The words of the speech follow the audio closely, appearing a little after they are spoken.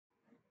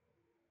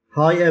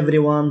Hi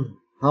everyone,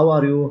 how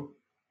are you?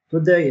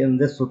 Today in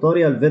this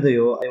tutorial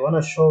video I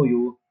wanna show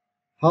you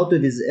how to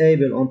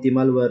disable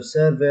anti-malware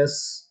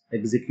service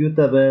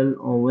executable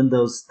on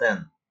Windows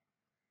 10.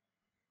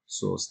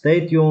 So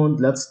stay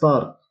tuned, let's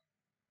start.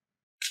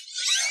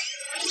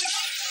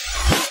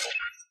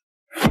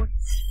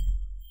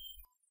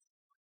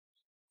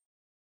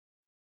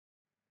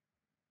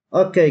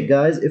 Okay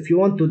guys, if you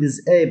want to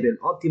disable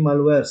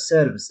anti-malware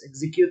service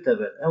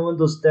executable on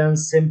Windows 10,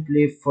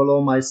 simply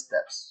follow my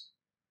steps.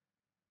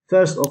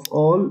 First of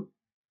all,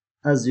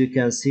 as you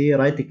can see,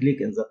 right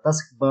click in the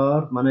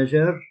taskbar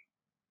manager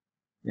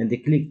and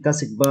click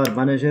taskbar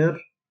manager.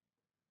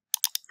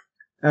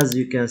 As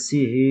you can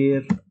see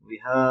here,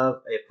 we have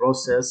a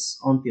process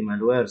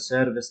anti-malware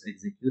service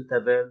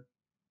executable.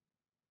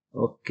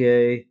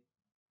 Okay,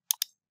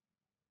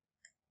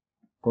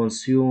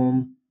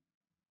 consume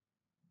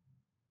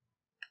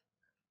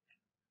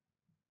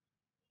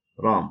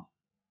RAM.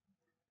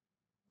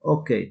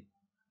 Okay,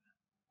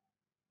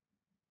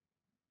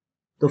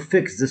 to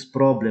fix this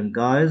problem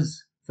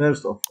guys,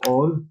 first of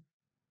all,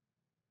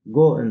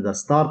 go in the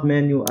start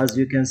menu as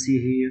you can see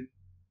here,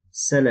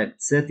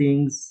 select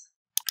settings.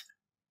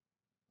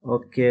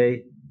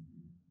 Okay,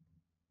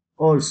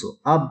 also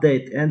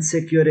update and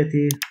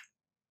security.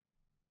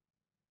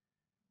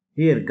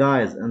 Here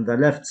guys on the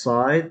left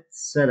side,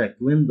 select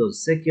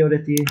Windows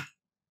security.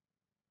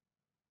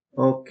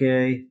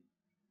 Okay,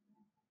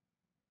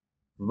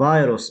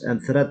 virus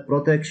and threat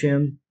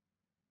protection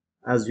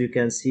as you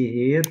can see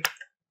here.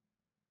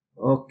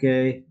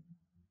 Okay,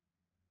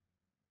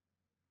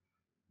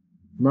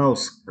 now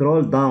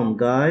scroll down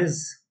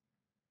guys,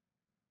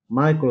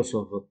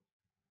 Microsoft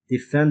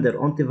Defender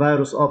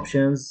antivirus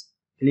options,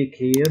 click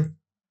here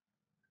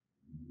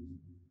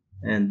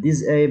and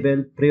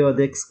disable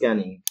periodic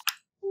scanning.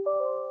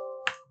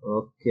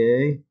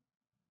 Okay,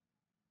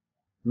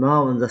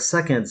 now in the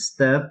second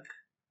step,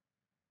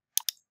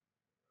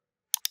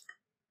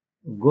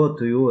 go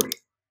to your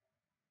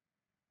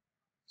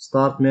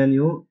start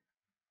menu.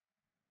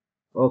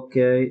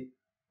 Okay,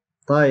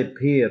 type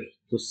here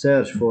to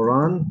search for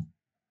run.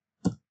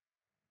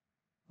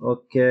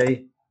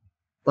 Okay,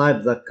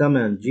 type the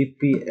command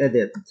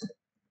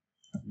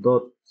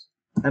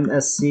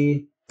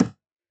gpedit.msc.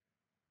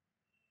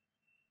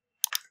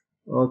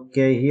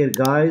 Okay, here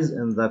guys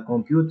in the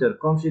computer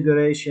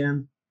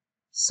configuration,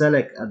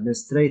 select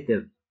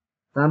administrative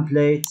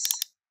templates,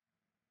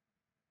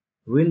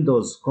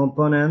 Windows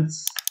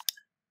components.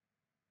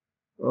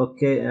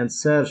 Okay, and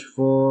search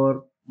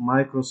for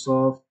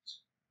Microsoft.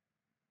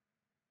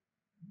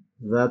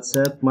 That's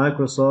it,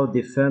 Microsoft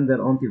Defender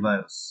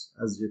antivirus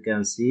as you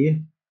can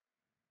see.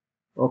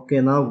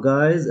 Okay, now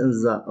guys in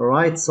the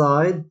right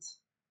side,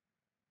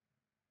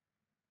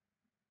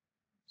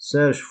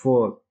 search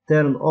for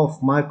turn off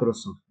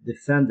Microsoft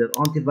Defender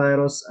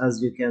antivirus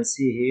as you can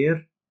see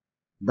here.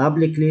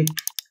 Double click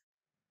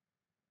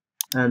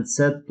and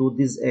set to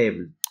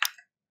disable.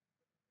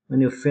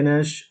 When you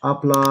finish,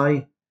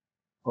 apply.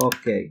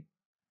 Okay,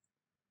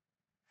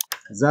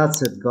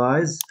 that's it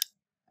guys.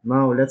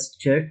 Now let's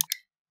check.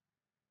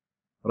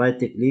 Right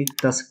click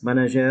task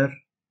manager.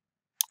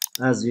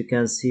 As you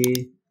can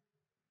see,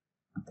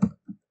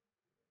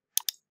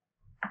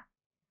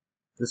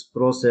 this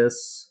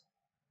process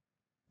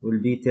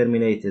will be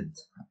terminated.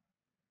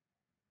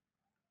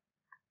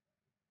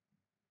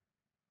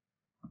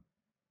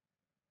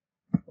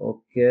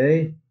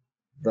 Okay,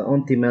 the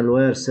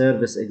anti-malware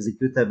service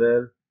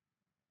executable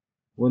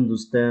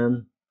Windows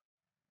 10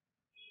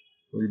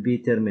 will be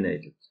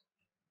terminated.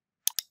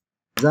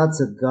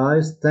 That's it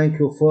guys. Thank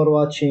you for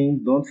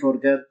watching. Don't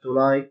forget to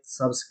like,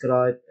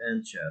 subscribe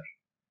and share.